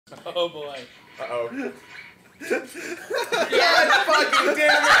Oh boy. Uh-oh. God fucking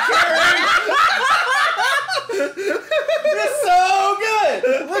damn it, Karen! You're so good!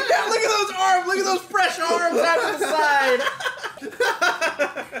 Look at those arms! Look at those fresh arms out to the side!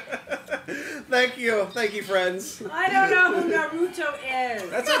 Thank you, friends. I don't know who Naruto is.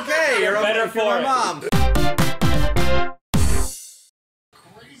 That's okay. You're better for for my it. mom.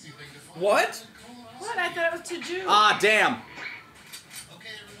 What? What? I thought it was to do. Ah, damn.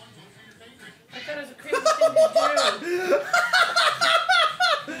 I thought it was a crazy thing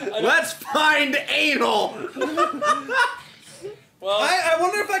to do. Let's find anal. Well, I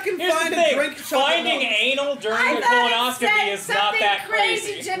wonder if I can here's find the a thing. drink. Finding anal during I a thought colonoscopy it is said not that something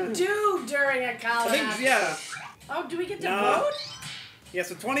crazy crazy. to do during a I colonoscopy. think, yeah. Oh, do we get to No. vote? Yeah,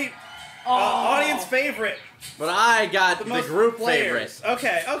 so 20 Oh. audience favorite. But I got The the, most group players. favorite.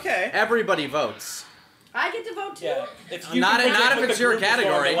 Okay. Everybody votes. I get to vote too? Yeah. If you Not can if predict what it's the your group is going to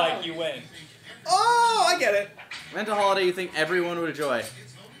category. like, you win. Oh, I get it. Mental holiday you think everyone would enjoy.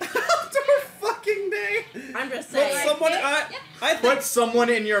 Outdoor fucking day. I'm just Put saying. someone, I think Put someone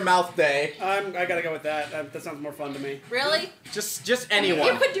in your mouth day. I gotta go with that. That sounds more fun to me. Really? Just anyone.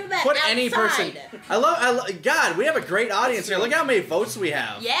 You could do that Put outside. any person. I love. God, we have a great audience here. Look how many votes we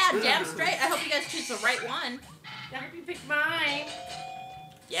have. Yeah, damn straight. I hope you guys choose the right one. I hope you picked mine.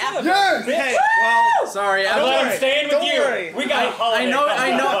 Yeah. Yes. Hey, well, Sorry, I'm worry. staying with Don't you. worry. We got a holiday.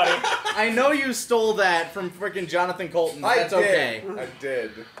 I know. buddy. I know you stole that from freaking Jonathan Colton. I That's did. okay. I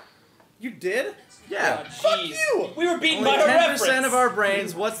did. you did? Yeah. Oh, jeez. you. We were beaten Only by a 10% reference. of our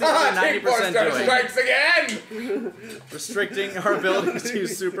brains. What's the other 90% doing? Strikes again! Restricting our ability to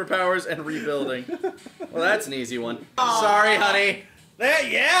use superpowers and rebuilding. Well, that's an easy one. Sorry, honey. There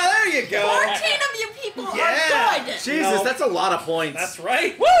you go. 14 of you people Yeah. are good. Jesus, No. that's a lot of points. That's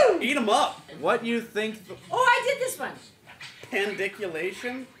right. Woo! Eat them up. What you think? Oh, I did this one.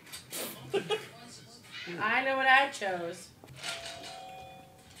 Pandiculation. I know what I chose.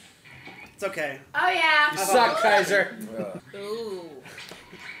 It's okay. Oh, yeah. You suck, Kaiser. Ooh.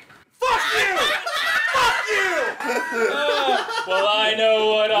 Fuck you! Fuck you! Well, I know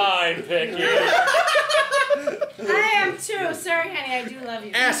what I'm picking. I am too. Sorry, honey. I do love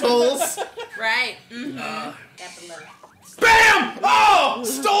you. Assholes. Right. Mm-hmm. Bam! Oh!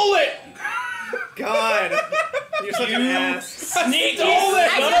 Stole it! God. You're such an ass. Sneaky Stole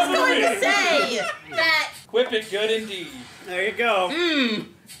it! I son was of a going to bitch. say that. Whip it good indeed. There you go.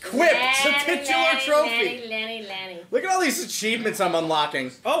 Quip. It's a titular trophy. Lanny. Look at all these achievements I'm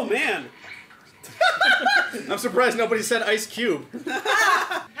unlocking. Oh, man. I'm surprised nobody said Ice Cube.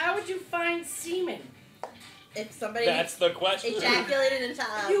 How would you find semen? If somebody That's the question. ejaculated into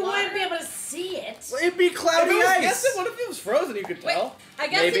You water. wouldn't be able to see it. Well, it'd be cloudy ice. What if it was frozen? You could Wait, tell. I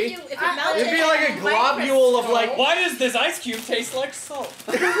guess Maybe. if it melted. It'd be like a globule of like. Why does this ice cube taste like salt?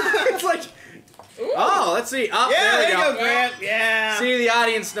 It's like. Oh, let's see. Oh, Yeah, there we you go. go, Grant. Yeah. See, the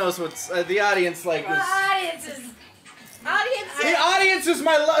audience knows what's. The audience like. Well, Is, audience is the audience is is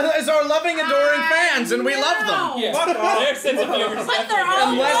our loving, adoring fans, and we love them. Yeah. Fuck off. Their sense of humor is But they're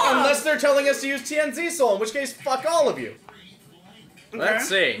definitely all- different. Unless they're telling us to use TNZ Soul, in which case, fuck all of you. Let's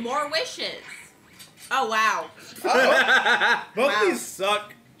see. More wishes. Oh wow. Both Wow. of these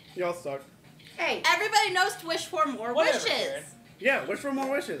suck. Y'all suck. Hey, Everybody knows to wish for more Whatever, wishes. Karen. Yeah, wish for more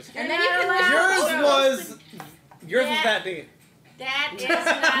wishes. And then you can wish Yours Yeah. was that deep. that is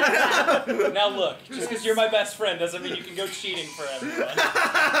not Now look, just because you're my best friend doesn't mean you can go cheating for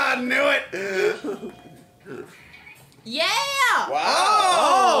everyone. Knew it. Yeah!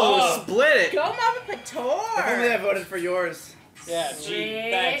 Oh, split it. Go Mama If only I Pator! voted for yours. Yeah, gee,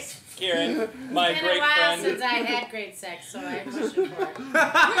 Sweet. thanks, Kieran, my It's been great a while friend. since I had great sex, so I pushed it for it.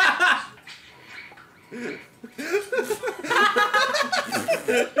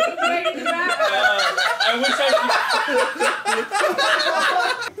 Ready to rock? I wish I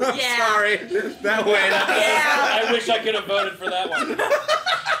Yeah. Sorry, that went. Yeah. I wish I could have voted for that one.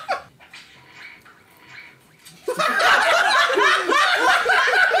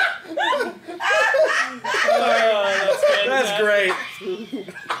 Oh, That's great.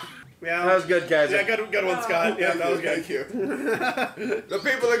 Yeah, That was good, Kaiser. Yeah, good one, Scott. Yeah, that was good. Thank you. The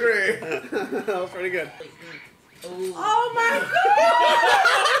people agree. That was pretty good. Oh my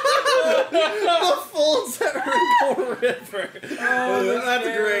The full Zerico River. Oh,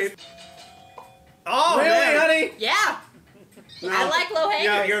 that's great. Oh, Really, man. honey? Yeah. No. I like low hangers.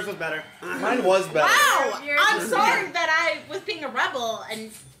 Yeah, yours was better. Mine was better. Wow! Yours I'm is sorry that I was being a rebel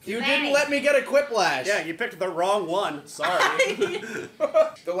and You didn't let me get a quiplash. Yeah, you picked the wrong one. Sorry.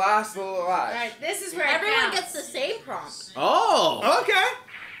 The last little All last. right, this is where everyone it gets counts. the same prompt. Oh. Okay.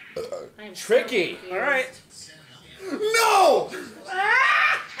 I'm so Tricky. confused. All right. No!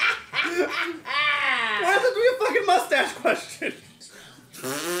 Why does it be a fucking mustache question?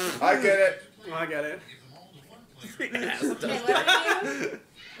 I get it. Oh, I get it. Okay, what do we do?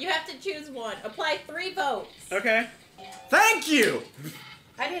 You have to choose one. Apply 3 votes. Okay. Thank you!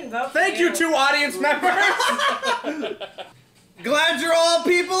 I didn't vote. Thank you, 2 audience members! Glad you're all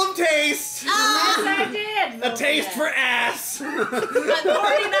people of taste. Yes, I did. A vote taste that. for ass. But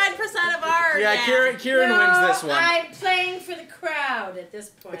 49% of ours. Yeah, Kieran No, wins this one. I'm playing for the crowd at this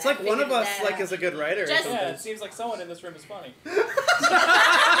point. It's like I one of figured us that like out. is a good writer. Or Just- something. Yeah, it seems like someone in this room is funny.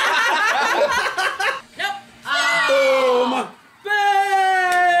 Nope. Boom.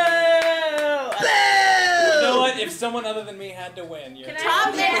 You know what? If someone other than me had to win, you're Can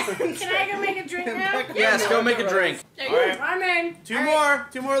Tom I, wins. can I go make a drink now? Yes, go make a drink. There All you right. go. I'm in. Two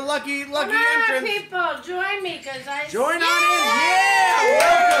more lucky Come on, entrants. people, join me, cause I. Join on in. Yeah,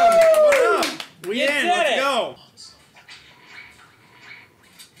 welcome. What up? We You in. did Let's it. go.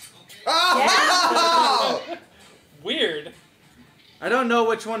 Oh! weird. I don't know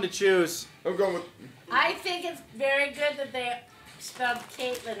which one to choose. I'm going with. I think it's very good that they spelled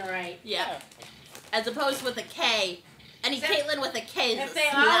Caitlyn right. Yeah. As opposed with a K. Any If- Caitlyn with a K is If a they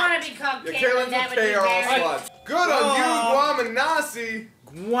all slut. want to be called Yeah, Caitlyn, Caitlin's that with would be K are all very. sluts. Good on you, Guam and Nazi.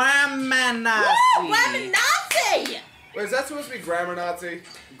 Guamanasi. Woo! Women Nazi! Wait, is that supposed to be grammar Nazi?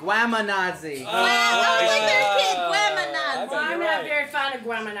 Guamanazi. Wow, looks like there's kids. Women I Nazi. bet Well, I'm you're not right. very fond of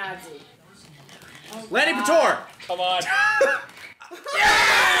Guamanazzi. Oh, Lenny God. Pator. Come on.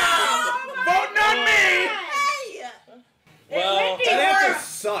 Voting on me. Hey! Well, would be That answer horrible.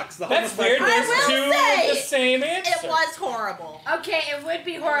 sucks. The that's homosexual- weird. There's I will 2 say, of the same answer. It was horrible. Okay, it would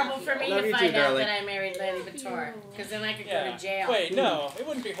be horrible for me Love to you find too, out darling. that I married Lenny Pator, because then I could go Yeah. to jail. Wait, no. It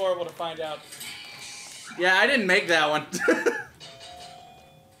wouldn't be horrible to find out. Yeah, I didn't make that one.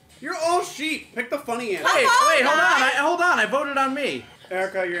 You're all sheep. Pick the funny answer. Wait, hold on. guys. Hold on. I voted on me.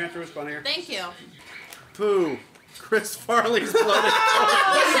 Erica, your answer was funnier. Thank you. Pooh. Chris Farley's bloated.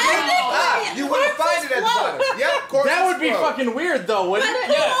 Ah, you wouldn't find it at the bottom. Yep, of course. That it's would be broke. fucking weird, though, wouldn't it?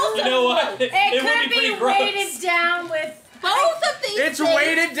 Yeah, you know what? It would could be pretty be gross. weighted down with. Both of these It's things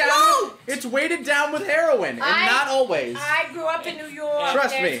weighted down. float. It's weighted down with heroin, and I- not always. I grew up in New York. Trust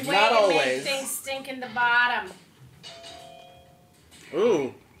There's me, way not to always. Make things stink in the bottom.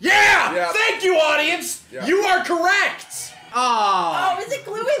 Ooh. Yeah! Yeah. Thank you, audience. Yeah. You are correct. Oh, Oh. is it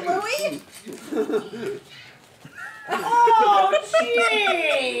Gluey Louie? Oh,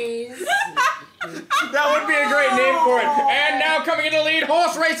 jeez. That would be a great name for it. And now coming in the lead,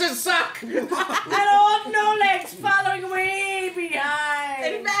 horse races suck. And old no legs following way behind.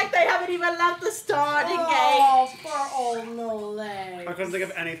 In fact, they haven't even left the starting gate. Oh, poor old no I legs. couldn't think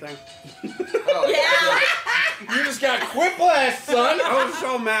of anything. Oh, Yeah. You just got whiplash, son. I was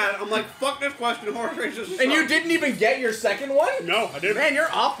so mad. I'm like, fuck this question. Horse races. And you suck. didn't even get your second one? No, I didn't. Man,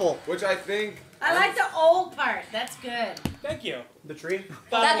 you're awful. Which I think. I like the old part. That's good. Thank you. The tree.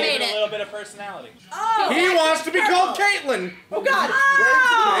 Thought That it gave made it it. a little bit of personality. Oh, He wants to be called Caitlyn. Oh God.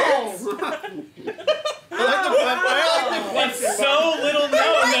 I like the It's so little known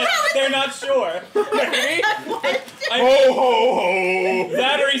that they're not sure. Maybe? I Ho mean, ho ho.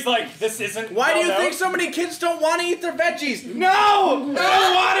 that or he's like, this isn't. Why do you well think known. so many kids don't want to eat their veggies? No! I don't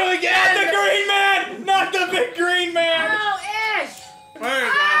want to Not again! the green man! Not the big green man! Oh, Ish. There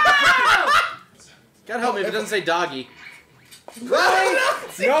you God help me if it doesn't say doggy. Right?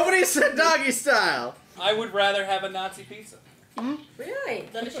 Nobody said doggy style. I would rather have a Nazi pizza. Really?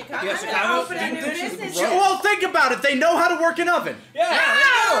 Go to Chicago. Yeah, I'm Chicago gonna open a deep new dish is business. gross. Well, think about it. They know how to work an oven. Yeah.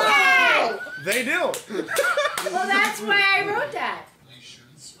 Oh! They do. Well, that's why I wrote that.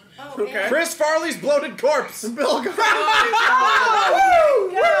 Oh, Okay. Chris Farley's bloated corpse. Bill God.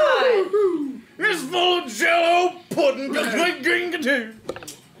 It's full of jello pudding.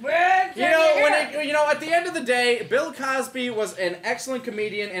 You know, at the end of the day, Bill Cosby was an excellent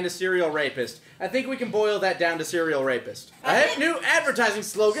comedian and a serial rapist. I think we can boil that down to serial rapist. A hip new advertising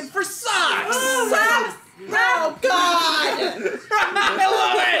slogan for socks. Oh God. I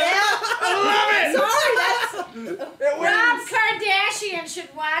love it. Sorry, that's. It Rob wins. Kardashian should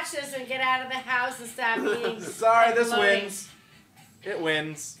watch this and get out of the house and stop eating. Sorry, this bloating. wins. It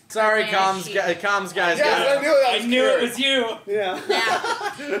wins. Sorry, Kardashian. comms guys. Yes, got I it. knew that I was knew it Karen. was you. Yeah.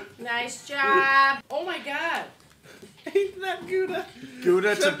 Yeah. Nice job. Oh my God. Ain't that Gouda?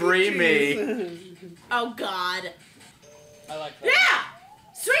 Gouda to brie me. Oh God. I like that. Yeah.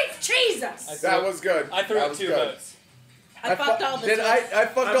 Sweet Jesus. That was good. I threw that up was 2 good. votes. I fucked all the Did twists. I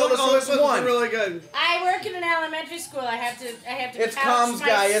fucked all the Swiss one. really good. I work in an elementary school. I have to It's couch comms my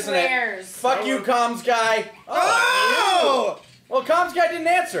guy, isn't it? swears. Fuck you, comms guy. Oh! Well, comms guy didn't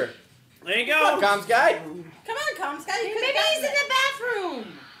answer. There you Fuck go. comms guy. Come on, comms guy. You Maybe he's in the bathroom.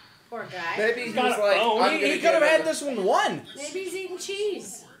 Poor Poor guy. Maybe he Got was a like, phone. I'm He gonna could get have had another- this one won. Maybe he's eating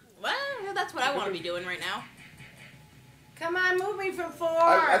cheese. Well, that's what I want to be doing right now. Come on, move me from 4.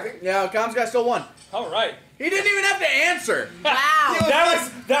 I think. Yeah, Comms guy still won. All right. He didn't even have to answer. Wow.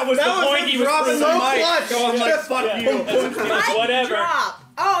 That was the point he was dropping proving. the mic. clutch. Going like, Just fuck yeah. you. Mic Whatever. Drop.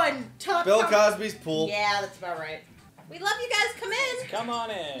 Oh, and talk. Bill Cosby's pool. Yeah, that's about right. We love you guys. Come in. Come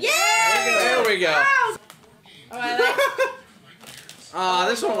on in. Yay! There we go. Oh, I like. Ah,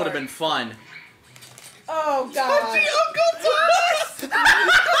 this one would have been fun. Oh God.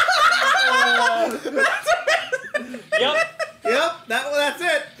 Yep. Yep, that's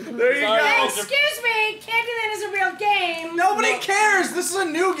it. There you Sorry. go. Excuse me, Candyland is a real game. Nobody cares. This is a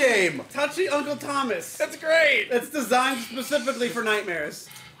new game. Touchy Uncle Thomas. That's great. It's designed specifically for nightmares.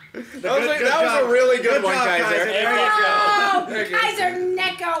 That was a really good one, job, Kaiser. There you Oh, There you go. Kaiser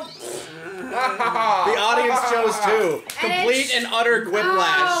Neko. The audience chose too. Complete and utter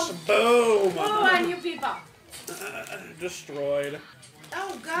whiplash. Boom. Boo on you people. Destroyed.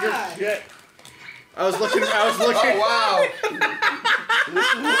 Oh God. Shit. I was looking. Oh wow.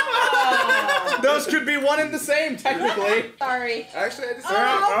 Those could be one and the same, technically. Sorry. Actually, I just.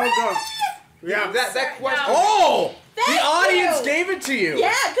 Oh, go. Yeah. That question. Oh! Thank The audience you. gave it to you.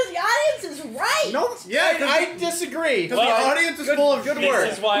 Yeah, because the audience is right. No, Yeah, I disagree. Because Well, the audience is full of good This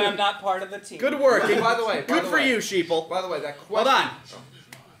work. is why I'm not part of the team. Good work. By the way, Good for you, sheeple. By the way, that Hold question. on.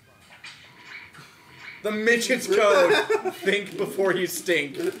 The midget's code. Think before you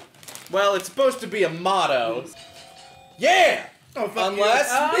stink. Well, it's supposed to be a motto. Yeah! Oh, fuck Unless...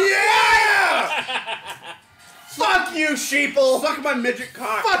 Yeah! Fuck you, sheeple! Suck my midget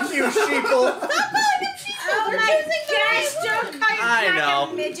cock. Fuck you, sheeple! Oh my gosh, don't call your I crack know.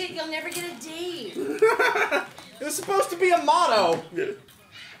 a midget. You'll never get a D. It was supposed to be a motto. Yeah,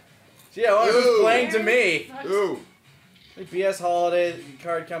 well, it was Ooh. playing to me. Ooh. BS Holiday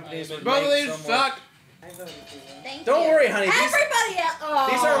card companies would Both of make these somewhere. suck. Thank Don't you. worry, honey. Everybody else. Oh.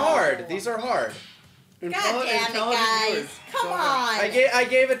 These are hard. These are hard. God damn it, Intelligent guys. viewers. Come Sorry. on. I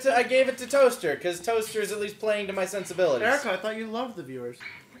gave it to Toaster because Toaster is at least playing to my sensibilities. Erica, I thought you loved the viewers.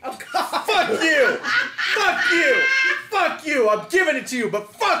 Oh God. Fuck you! Fuck you! Fuck you! I'm giving it to you,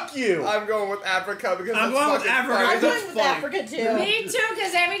 but fuck you! I'm going with Africa because I'm it's going with fucking Africa. funny. I'm That's going with funny. Africa too. Me too,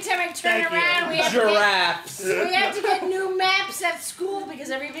 because every time I turn Thank you. around, we have, to get, Giraffes. we have to get new maps at school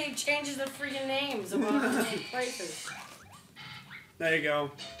because everybody changes the freaking names of all the same places. There you go.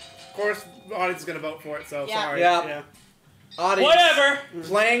 Of course, the audience is gonna vote for it, so Yeah. sorry. Yeah. Audience. Whatever.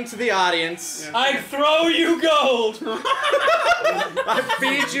 Playing to the audience. Yeah. I throw you gold. I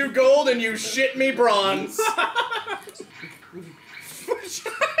feed you gold and you shit me bronze.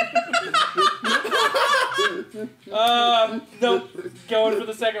 Nope. Going for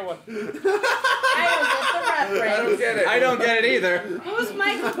the second one. I don't get the I don't reference. get it. I don't get it either. Who's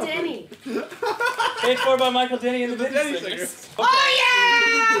Michael Denny? Paid for by Michael Denny and the Denny Denny Singers.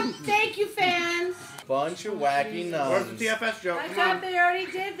 Oh yeah! Thank you, fans. Bunch of wacky Where's nuns. the TFS joke? I Come thought on. they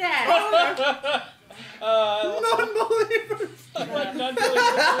already did that. Non-believers.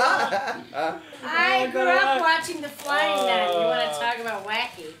 I grew up watching The Flying Nun. You want Uh. to talk about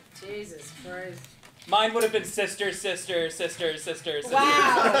wacky? Jesus Christ. Mine would have been sister, sister, sister, sister, sister.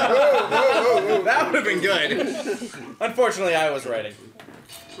 Wow. That would have been good. Unfortunately, I was writing.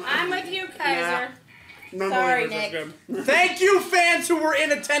 I'm with you, Kaiser. Sorry, Non-believers is Nick. good. Thank you, fans who were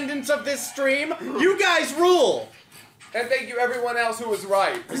in attendance of this stream. You guys rule. And thank you everyone else who was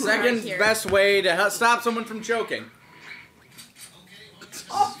right. The second Here. best way to stop someone from choking.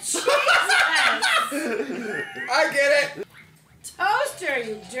 Oh, Jesus! I get it. Toaster,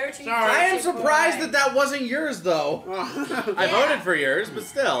 you dirty. Sorry. I am dirty surprised boy. that wasn't yours, though. I voted for yours, but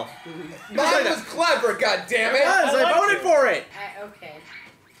still. Mine was clever, It goddammit. was. I liked voted it. for it. Okay.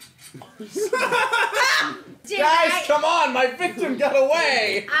 Guys, come on! My victim got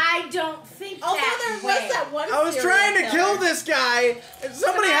away. I don't think Although that there was way. that one. I was serial trying to killer. kill this guy.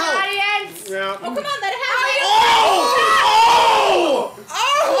 Somebody Come on, help! audience. Yeah. Oh come on, that happened. Oh!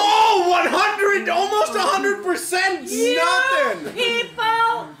 Oh! 100, almost 100%. You Nothing.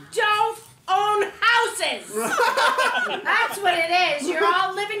 people don't own houses. That's what it is. You're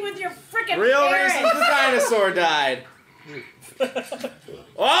all living with your freaking Real parents. reason the dinosaur died.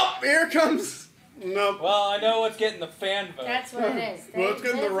 Well, here comes. No. Well, I know what's getting the fan vote. That's what it is. Well, let's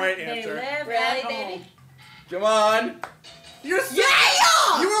get the live- right they answer. live Really, at home. baby? Come on. You're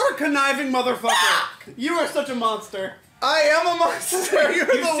Yeah! You are a conniving motherfucker. You are such a monster. I am a monster.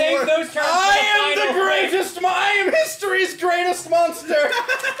 You're You the saved worst. those terms for I am final the greatest. I am history's greatest monster.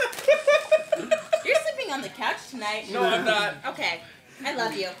 You're sleeping on the couch tonight. No, I'm not. Okay. I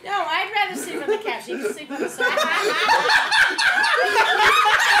love you. No, I'd rather sleep on the couch. You can sleep on the sofa.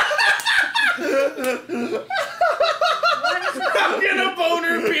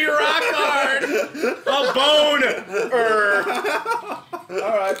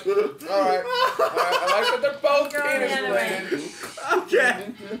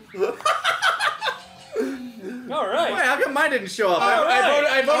 come mine didn't show up? Alright.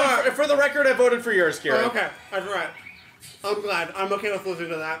 I voted for the record, I voted for yours, Kieran. Oh, okay, that's right. I'm glad. I'm okay with losing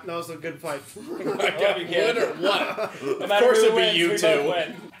to that. That was a good fight. Yeah, you Good or can. what? No matter course who it'd be wins, you we two. both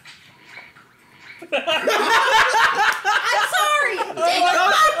win. I'm sorry.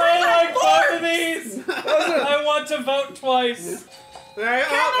 I like both of these. I want to vote twice. There you go.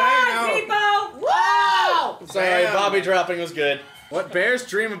 Come on, There you go. people! Wow! Sorry, Damn. Bobby dropping was good. What bears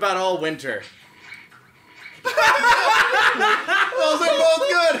dream about all winter? Those are both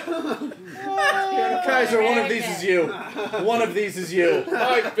good. Kaiser, one of these is you. One of these is you.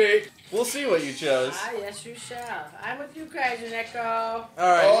 Alright, Big. We'll see what you chose. Ah, yes, you shall. I'm with you, Kaiser Neko.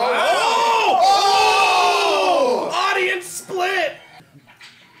 Alright. Oh! Audience split!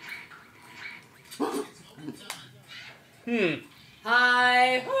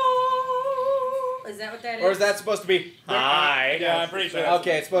 Hi ho! Is that what that is? Or is that supposed to be hi? Yeah, I'm pretty sure.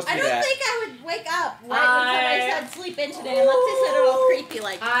 Okay, it's supposed to I be don't that. think I would wake up right when somebody said sleep in today unless they said it all creepy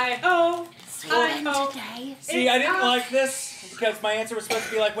like Hi ho! Hi ho! today. See, I didn't like this because my answer was supposed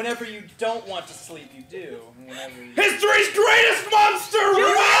to be like, whenever you don't want to sleep, you do. Whenever you... History's greatest monster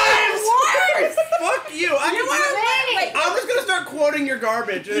revives! Fuck you. I'm just gonna start quoting your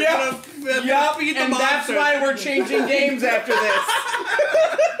garbage. And Yup, beat the and that's monster. why we're changing games after this.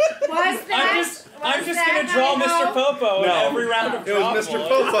 Was that? I'm just gonna draw Mr. Popo in every round of It was Mr.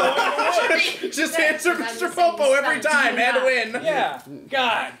 Popo. Just answer Mr. Popo every time and win. Yeah.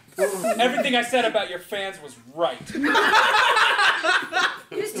 God. Everything I said about your fans was right.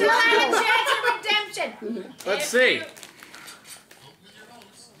 You still have a chance at redemption. Let's see.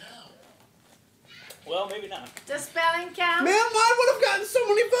 Well, maybe not. Does spelling count? Man, mine would have gotten so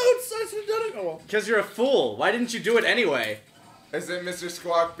many votes. I should have done it. Oh, well. Because you're a fool. Why didn't you do it anyway? Is it Mr.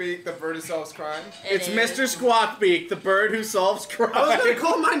 Squawkbeak, the bird who solves crime? It's Mr. Squawkbeak, the bird who solves crime. I was gonna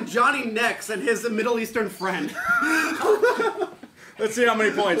call mine Johnny Nex and his Middle Eastern friend. Let's see how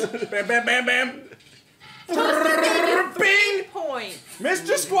many points. Bam, bam, bam, bam. Bing! Point.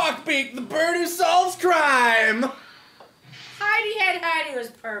 Mr. Squawkbeak, the bird who solves crime. Heidi was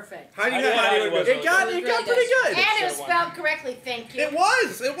perfect. How do you I did- have I how was- do It got really pretty good. good. And it was spelled correctly, thank you. It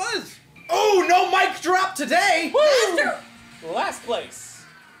was. It was. Oh, no mic drop today. Master. Last place.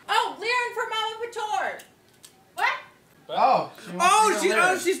 Oh, Liren from Mama Pator. What? Oh.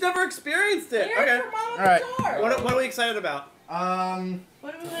 She's never experienced it. Liren Okay. from Mama Alright. Pator. What are we excited about?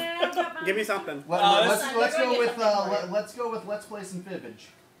 What are we learning about? Give me something. let's go with, let's go with Let's Play some Fibbage.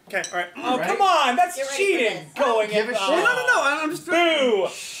 Okay. All right. Oh, Right. come on. That's Get ready for cheating. this. Going Give in. a shit. No. I'm just. Boo.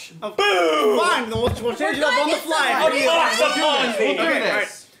 Oh, Boo. Fine. Then we'll change it up on the fly. A How do you? box of Ponzi. Okay, all right.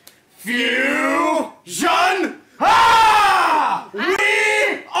 Fusion! Ah! We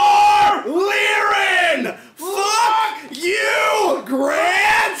are Liren! Fuck you,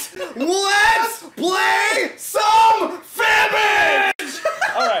 Grant! Let's play some Fibbage!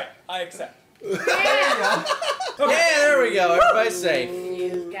 Alright, I accept. Yeah. Yeah, there we go. Everybody's safe.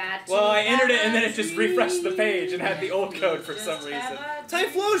 You've got to Well, I entered it and then it have just a refreshed the dream. page and had the old code for Just some reason. have a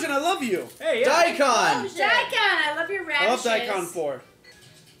Typhlosion, I love you. Hey, yeah. Daikon! Daikon, I love your I love radishes. Daikon 4.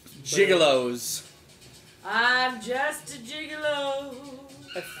 Gigolos. I'm just a gigolo.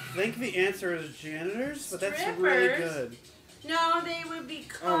 I think the answer is janitors, but that's really Strippers? good. No, they would be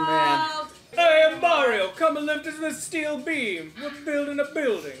called. Oh, man. Hey, I'm Mario. Come and lift us this steel beam. We're building a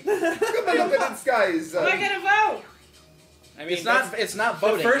building. Come up in the skies. Am I gonna vote? I mean, It's not the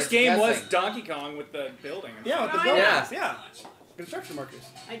voting. first it's game guessing. was Donkey Kong with the building. Yeah, with the Oh, buildings. yeah. Yeah. Construction markers.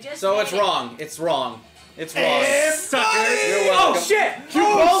 I just. So made it's it. wrong. It's wrong. It's wrong. Suckers. You're welcome. Oh, shit.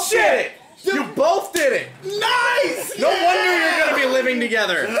 You both did it! You both did it! Nice! No wonder you're gonna be living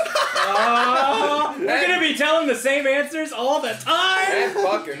together. We're gonna be telling the same answers all the time. And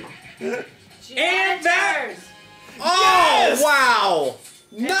fucking. And that- Janitors. Oh, wow!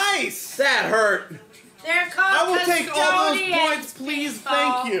 Nice! That hurt. They're called I will take all those custodians, points, please. people.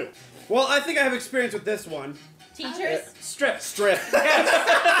 Thank you. Well, I think I have experience with this one. Teachers. Strips. Strip.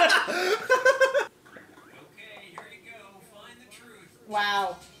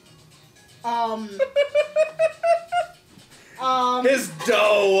 Wow. His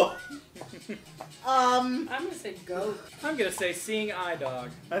dough. I'm gonna say goat. I'm gonna say seeing eye dog.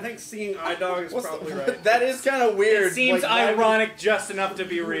 I think seeing eye dog is probably right. That is kind of weird. It seems like, why would- ironic just enough to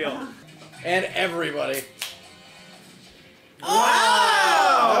be real. And everybody.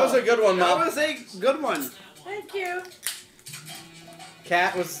 Wow! That was a good one, That Mom. was a good one. Thank you.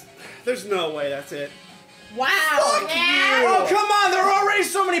 Cat was. There's no way that's it. Wow. Oh, come on! There are already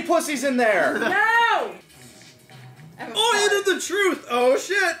so many pussies in there. No. Oh, I entered the truth! Oh,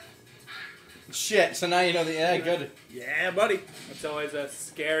 shit! Shit. So now you know the. Yeah, good. Yeah, buddy. It's always a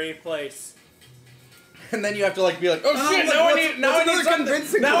scary place. And then you have to like be like, oh shit! Now I need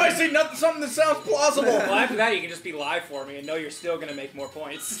something. Now I see something that sounds plausible. Well, after that, you can just be live for me and know you're still gonna make more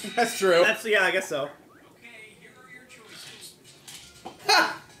points. That's true. Yeah, I guess so.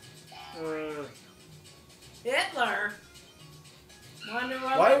 Ha! Hitler. Wonder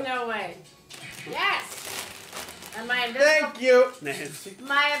Woman, Why- no way. Yes. And my invisible, Thank you. Nancy.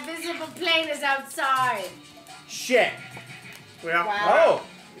 my invisible plane is outside. Shit. Yeah. Oh.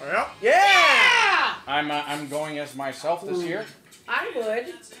 Well. Yeah. I'm going as myself this year. I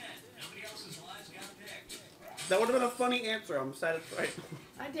would. That would have been a funny answer. I'm satisfied.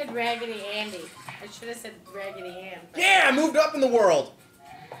 I did Raggedy Andy. I should have said Raggedy Ann. but- Yeah, I moved up in the world.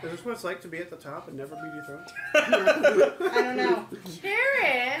 Is this what it's like to be at the top and never be dethroned? I don't know.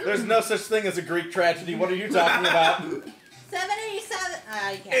 Karen. There's no such thing as a Greek tragedy. What are you talking about? 77.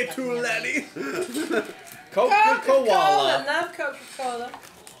 You can't Hey, fucking hear me. Tulani. Coca-Cola. Coca-Cola. Love Coca-Cola.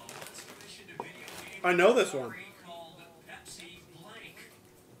 I know this one.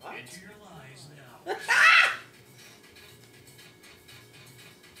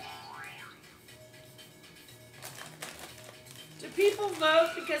 Do people vote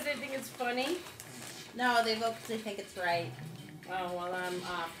because they think it's funny? No, they vote because they think it's right. Oh, well, I'm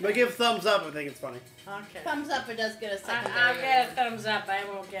off. They give thumbs up if they think it's funny. Okay. Thumbs up, it does get a secondary. I'll get a thumbs up. I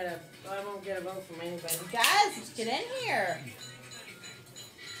won't get a vote from anybody. Guys, let's get in here.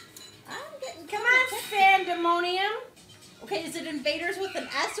 I'm getting Come on, Fandemonium. Okay, is it Invaders with an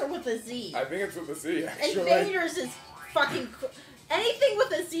S or with a Z? I think it's with a Z, actually. Invaders is fucking. Anything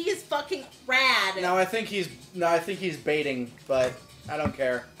with a Z is fucking rad. No, I think he's baiting, but I don't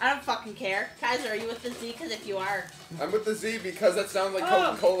care. I don't fucking care. Kaiser, are you with the Z? Because if you are, I'm with the Z because that sounds like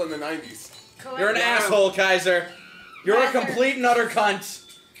Oh. Coca-Cola in the 90s. You're an asshole, Kaiser. You're a complete and utter cunt.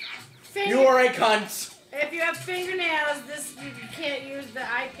 You are a cunt. If you have fingernails, you can't use the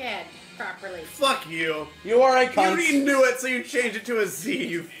iPad properly. Fuck you. You are a You cunt. already knew it, so you changed it to a Z,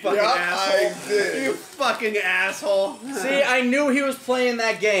 you fucking Yeah, asshole. I did. You fucking asshole. See, I knew he was playing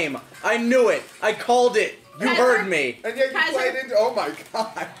that game. I knew it. I called it. You Kaiser. heard me. And yet you Kaiser. played into, oh my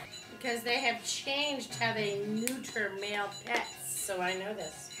god. Because they have changed how they neuter male pets, so I know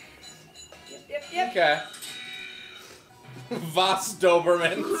this. Yep. Okay. Voss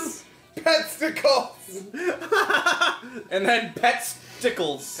Dobermans. Petsticles. And then Pet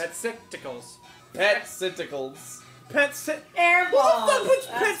Stickles. That's sick tickles. Pet Siticles. Pet sit. Air Who the fuck balls. puts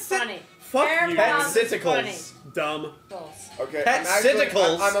That's pet sit- funny. Fuck Air you. Pet balls is funny. Siticles. Dumb. Balls. Okay, Pet I'm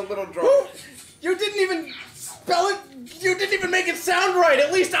Siticles. I'm a little drunk. You didn't even spell it. You didn't even make it sound right.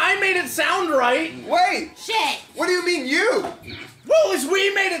 At least I made it sound right. Wait, shit. what do you mean you? Well, at least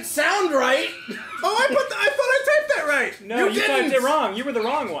we made it sound right. Oh, I thought I typed that right. No, you didn't. typed it wrong. You were the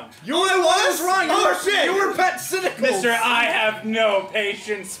wrong one. You was wrong. You Oh, were, shit. You were Pet Siticles. Mister, I have no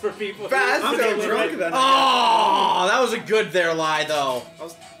patience for people who Fast I'm so so drunk then. Oh, that was a good there lie though.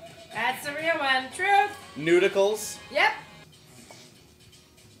 That's the real one. Truth. Nudicles. Yep.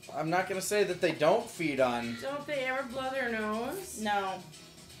 I'm not gonna say that they don't feed on. Don't they ever blow their nose? No.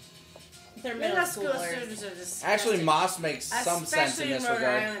 They're middle Middle school schoolers. students are disgusting. Actually, Moss makes some sense in Especially this Rhode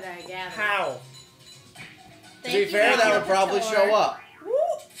regard. Island, I gather. How? To be fair, that would probably show up. Woo!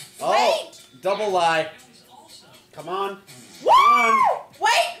 Oh, Wait! double lie. Come on. Woo!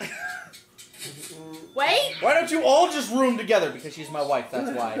 Wait! Wait! Why don't you all just room together? Because she's my wife, that's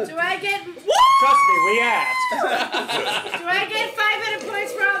why. Do I get Trust me, we asked. do I get 500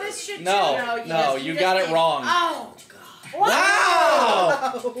 points for all this shit? No, too? no, you got it wrong. Oh God.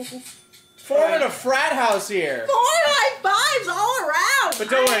 Wow! Forming a frat house here. 4 high fives all around! But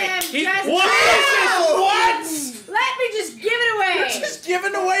don't I worry. am He, just- What? Let me just give it away. You're just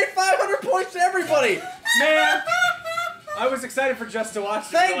giving away 500 points to everybody. man, I was excited for Just to watch.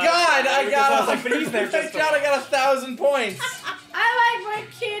 Thank the last God time, I because I was got like, but he's there Thank just to God I watch. got 1,000 points. I like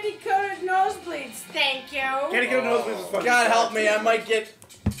my candy-coated nosebleeds. Thank you. Can't get a nosebleed is fucking. God help me, I might get.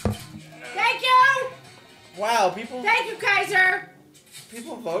 Thank you. Wow, people Thank you, Kaiser.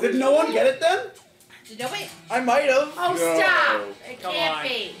 voted. Did no one get it then? Did nobody? I might have. Oh, No. stop. It Come can't on.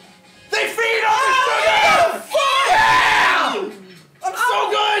 be. They feed on sugar! Yeah! I'm so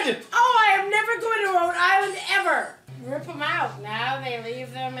good! Oh, I am never going to Rhode Island ever. Rip them out. Now they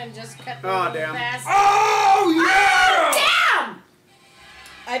leave them and just cut them Aw, damn. fast. Oh, yeah! Damn!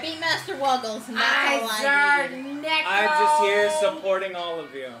 I beat Master Wuggles, and that's all I Kaiser need. Necko. I'm just here supporting all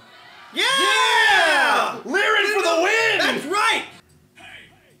of you. Yeah! Lyric for the win! That's right!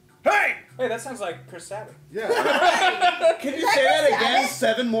 Hey! Hey, that sounds like Chris Sabbath. Yeah. Can you say that again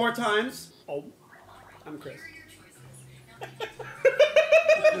 7 more times? Oh. I'm Chris.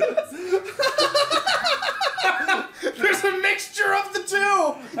 There's a mixture of the two!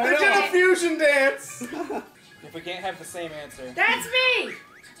 know! I did a fusion dance! If we can't have the same answer. That's me!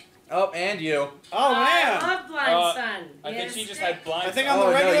 Oh, and you. Oh, I man! love Blind Sun. I think Yes. she just had blind. I think sight. I'm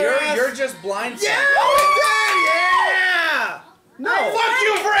the regular ass. you're just blind. Yeah! Yeah! No! Fuck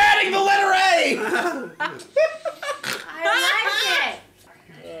you for adding the letter A! I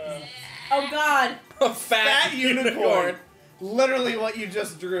like it. Oh God. A fat unicorn. Literally what you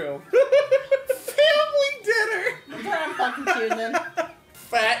just drew. Family dinner! That's what I'm fucking choosing.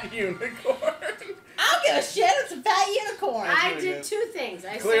 Fat unicorn. I don't give a shit. It's a fat unicorn. I did two things.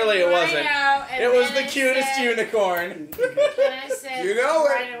 I Clearly said it wasn't. rhino, and It was then the I cutest said, unicorn. And I said You know it.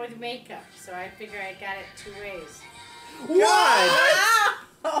 rhino with makeup, so I figure I got it two ways. God!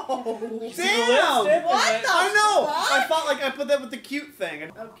 Oh. Damn! What the I know! fuck? I thought like I put that with the cute thing.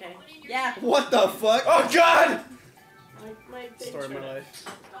 Okay. Yeah. What the fuck? Oh God! My Story of my life.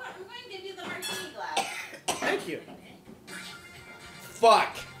 I'm going to give you the martini glass. Thank you.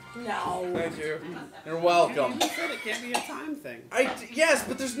 Fuck. No. Thank you. You're welcome. You said it can't be a time thing. Yes,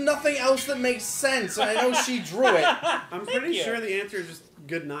 but there's nothing else that makes sense. I know she drew it. I'm pretty you. sure the answer is just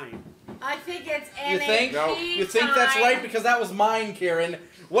good night. I think it's You think? NAP You think that's time. right? Because that was mine, Kieran.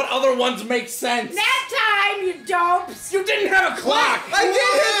 What other ones make sense? Nap time, you dopes! You didn't have a clock! I did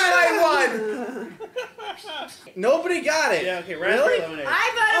it! I won! Nobody got it. Yeah, okay, raspberry Really? lemonade.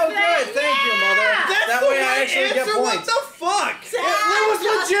 I voted Oh, for that. good. Thank you, Mother. Yeah! That way I actually get points. What the fuck? It was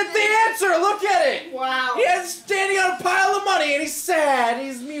legit the answer. Look at it. Wow. He is standing on a pile of money and he's sad.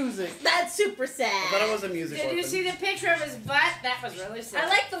 He's music. That's super I thought sad. it was a music Did you orphan. see the picture of his butt? That was really sad. I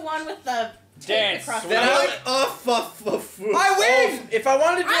like the one with the Dance. across Then I I like I win! If I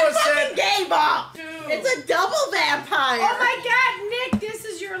wanted to do I a set, fucking gave up. Dude. It's a double vampire. Oh my God, Nick! This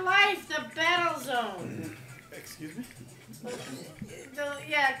is your life. The battle zone. Excuse me?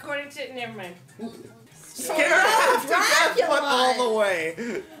 Yeah, according to never mind. Scare after death, Dracula. but all the way.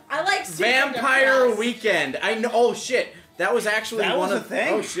 I like super Vampire depressed. Weekend. I know. Oh shit. That was actually That one was of a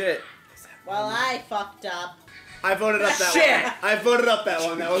thing? Oh shit. Well, I fucked up. I voted up that Shit. one. I voted up that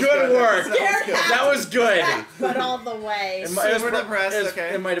one. That was Good good. work. That was good. That was good. But all the way. It might- Super depressed,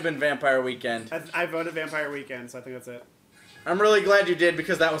 okay. It might have been Vampire Weekend. I voted Vampire Weekend, so I think that's it. I'm really glad you did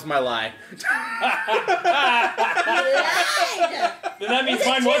because that was my lie. Lied. Then that means Is it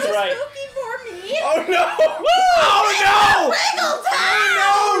mine was too right. spooky for me? Oh no! Oh no! Wiggle time!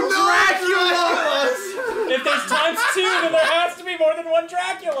 No, Dracula! If there's times two, then there has to be more than one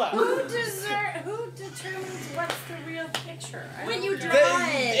Dracula. Who determines what's the real picture? I When don't you know. draw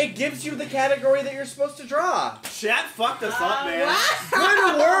It gives you the category that you're supposed to draw. Chat fucked us up, man.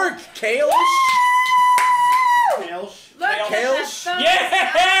 Good work, Kalish. Kalish. Look at the Kales? thumbs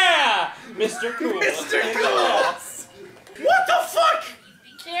Yeah! Mr. Cool. Mr. Cool. What the fuck?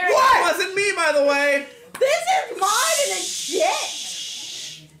 Karen, What? Wasn't me, by the way. This is mine and it's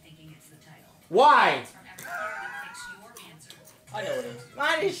shit. Why? I know what it is.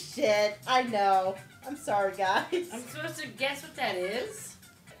 Mine is shit. I know. I'm sorry, guys. I'm supposed to guess what that is?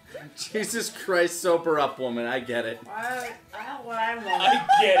 Jesus Christ, soap her up, woman. I get it. I what I want. I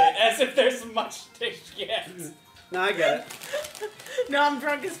get it. As if there's much to get. No, I get it. No, I'm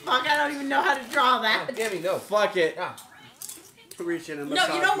drunk as fuck. I don't even know how to draw that. Give me no. Fuck it. Reach in and No,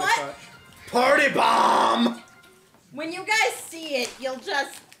 massage you know my what? crotch. Party bomb. When you guys see it, you'll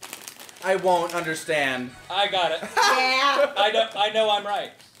just I won't understand. I got it. yeah. I know I'm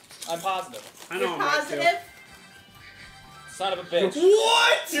right. I'm positive. I know You're I'm right, too. positive. Son of a bitch.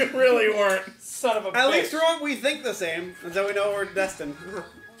 What? You really weren't. Son of a bitch. At least we think the same, and so we know we're destined.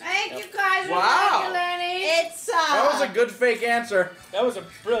 Thank you guys. Wow. Thank you, Lenny. It's That was a good fake answer. That was a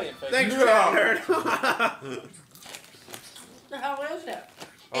brilliant face. Thanks, Yeah. nerd. How is it?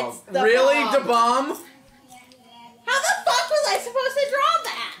 It's the Really, bomb. the bomb? How the fuck was I supposed to draw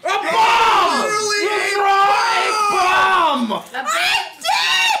that? A bomb! Literally You a draw a bomb! The I big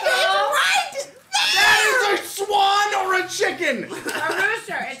did! It's right That there! is a swan or a chicken! a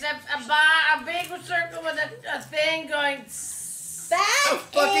rooster. It's a big circle with a thing going. That A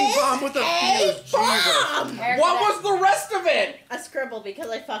fucking is bomb with a fuse. Jesus. bomb! What was the rest of it? A scribble because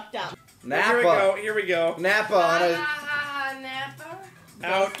I fucked up. Here we go. Here we go. Napa on a... Napa.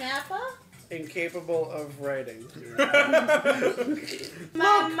 Out, Napa? incapable of writing.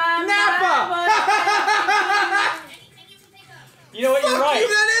 Napa! You know what? You're Fuck right. you,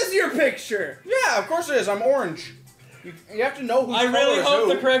 that is your picture. Yeah, of course it is. I'm orange. You have to know who's I really color is hope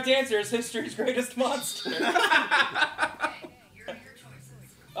who. the correct answer is history's greatest monster.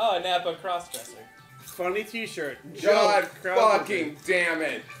 Oh, a Napa crossdresser. Funny T-shirt. God Joke, crowd fucking damn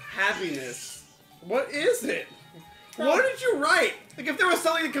it. happiness. What is it? What did you write? Like if there was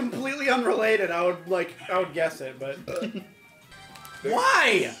something completely unrelated, I would guess it, but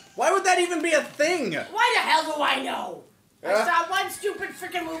Why? Why would that even be a thing? Why the hell do I know? I Yeah. saw one stupid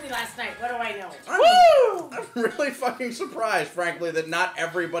freaking movie last night. What do I know? I'm really fucking surprised, frankly, that not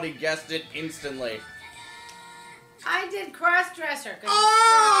everybody guessed it instantly. I did cross-dresser.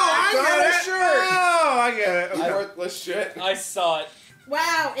 Oh, I Got get it. it. Oh, I get it. Okay. Worthless shit. I saw it.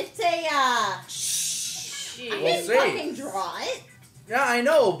 Wow, it's a, I Shit. We'll didn't see. fucking draw it. Yeah, I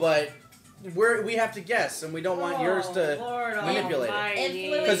know, but we have to guess, and we don't want yours to Lord manipulate it. almighty. It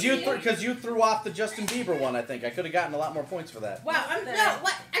flew Because you threw off the Justin Bieber one. I think I could have gotten a lot more points for that. Wow, no,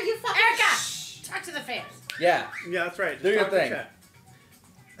 what? Are you fucking... Erica! Talk to the fans. Yeah. Yeah, that's right. Do your Talk to thing. chat.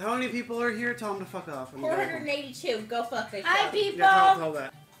 How many people are here? Tell them to fuck off. And 482. Go fuck yourself. Hi, people. Yeah, tell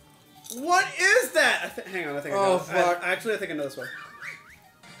that. What is that? Hang on, I think I know. Oh, fuck. Actually, I think I know this one.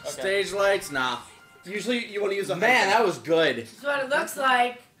 Okay. Stage lights, nah. Usually, you want to use a Man, that was good. This is what it looks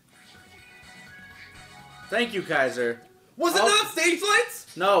like. Thank you, Kaiser. Was it Oh. not stage lights?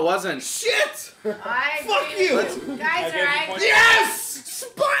 No, it wasn't. Shit! I Fuck agree you. with I Guys, gave you alright. points. Yes!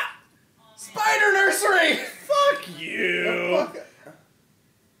 Spider Nursery! Fuck you! Fuck.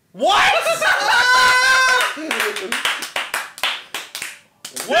 What?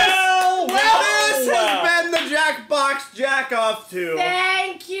 Well, Well, this well. has been the Jackbox Jack Off 2.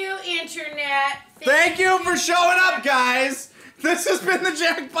 Thank you, Internet. Thank you for showing up, guys. This has been the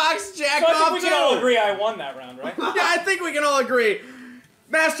Jackbox Jack So I Off think we 2. can all agree I won that round, right? Yeah, I think we can all agree.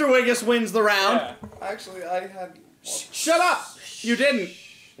 Master Wiggus wins the round. Yeah. Actually, I had. Shut up! You didn't.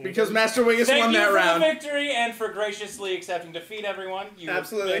 Because Master Wiggus Thank won you that for round. the victory and for graciously accepting defeat, everyone. You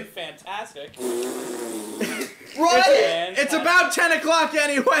Absolutely. have been fantastic. It's about 10 o'clock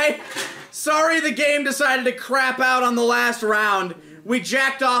anyway. Sorry the game decided to crap out on the last round. We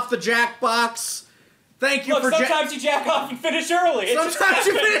jacked off the Jackbox. Thank you Look, for sometimes you jack off and finish early. It just Sometimes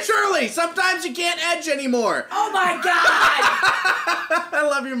you happens. finish early. Sometimes you can't edge anymore. Oh my god! I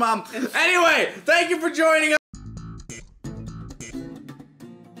love you, Mom. Anyway, thank you for joining us.